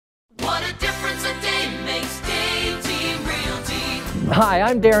Hi,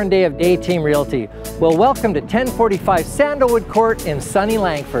 I'm Darren Day of Day Team Realty. Well, welcome to 1045 Sandalwood Court in sunny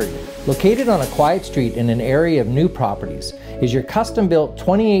Langford. Located on a quiet street in an area of new properties is your custom-built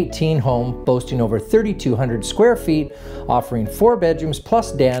 2018 home boasting over 3,200 square feet, offering 4 bedrooms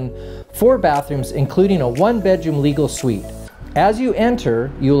plus den, 4 bathrooms, including a 1-bedroom legal suite. As you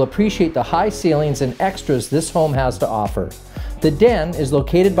enter, you will appreciate the high ceilings and extras this home has to offer. The den is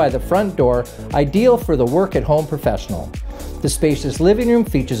located by the front door, ideal for the work-at-home professional. The spacious living room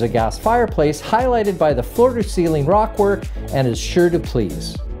features a gas fireplace highlighted by the floor-to-ceiling rockwork and is sure to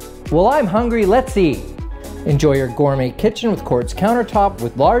please. Well, I'm hungry, let's eat! Enjoy your gourmet kitchen with quartz countertop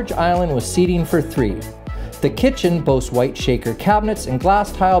with large island with seating for 3. The kitchen boasts white shaker cabinets and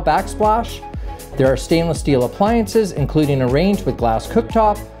glass tile backsplash. There are stainless steel appliances including a range with glass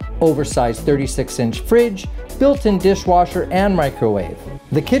cooktop, oversized 36-inch fridge, built-in dishwasher and microwave.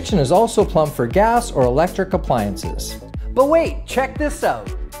 The kitchen is also plumbed for gas or electric appliances. But wait, check this out!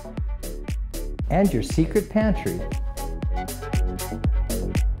 And your secret pantry.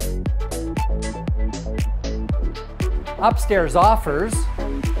 Upstairs offers.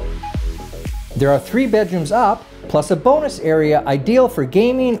 There are 3 bedrooms up, plus a bonus area ideal for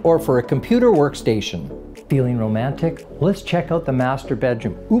gaming or for a computer workstation. Feeling romantic? Let's check out the master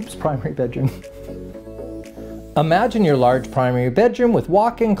bedroom. Oops, primary bedroom. Imagine your large primary bedroom with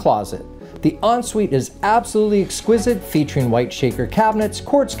walk-in closet. The ensuite is absolutely exquisite, featuring white shaker cabinets,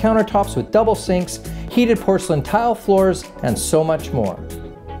 quartz countertops with double sinks, heated porcelain tile floors, and so much more.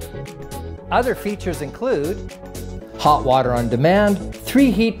 Other features include hot water on demand,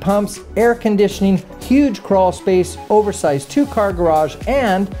 3 heat pumps, air conditioning, huge crawl space, oversized 2-car garage,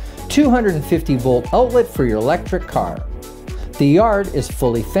 and 250-volt outlet for your electric car. The yard is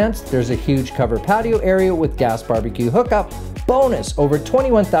fully fenced. There's a huge cover patio area with gas barbecue hookup. Bonus, over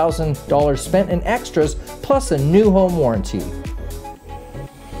 $21,000 spent in extras, plus a new home warranty.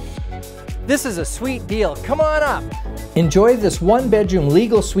 This is a sweet deal, come on up! Enjoy this 1-bedroom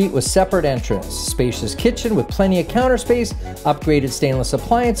legal suite with separate entrance, spacious kitchen with plenty of counter space, upgraded stainless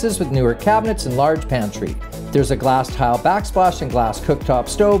appliances with newer cabinets and large pantry. There's a glass tile backsplash and glass cooktop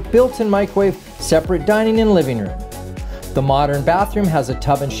stove, built-in microwave, separate dining and living room. The modern bathroom has a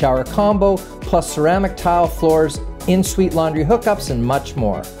tub and shower combo, plus ceramic tile floors, ensuite laundry hookups, and much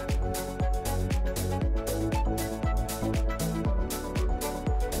more.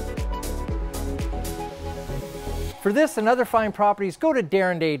 For this and other fine properties, go to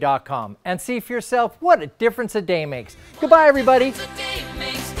darrenday.com and see for yourself what a difference a day makes. Goodbye, everybody.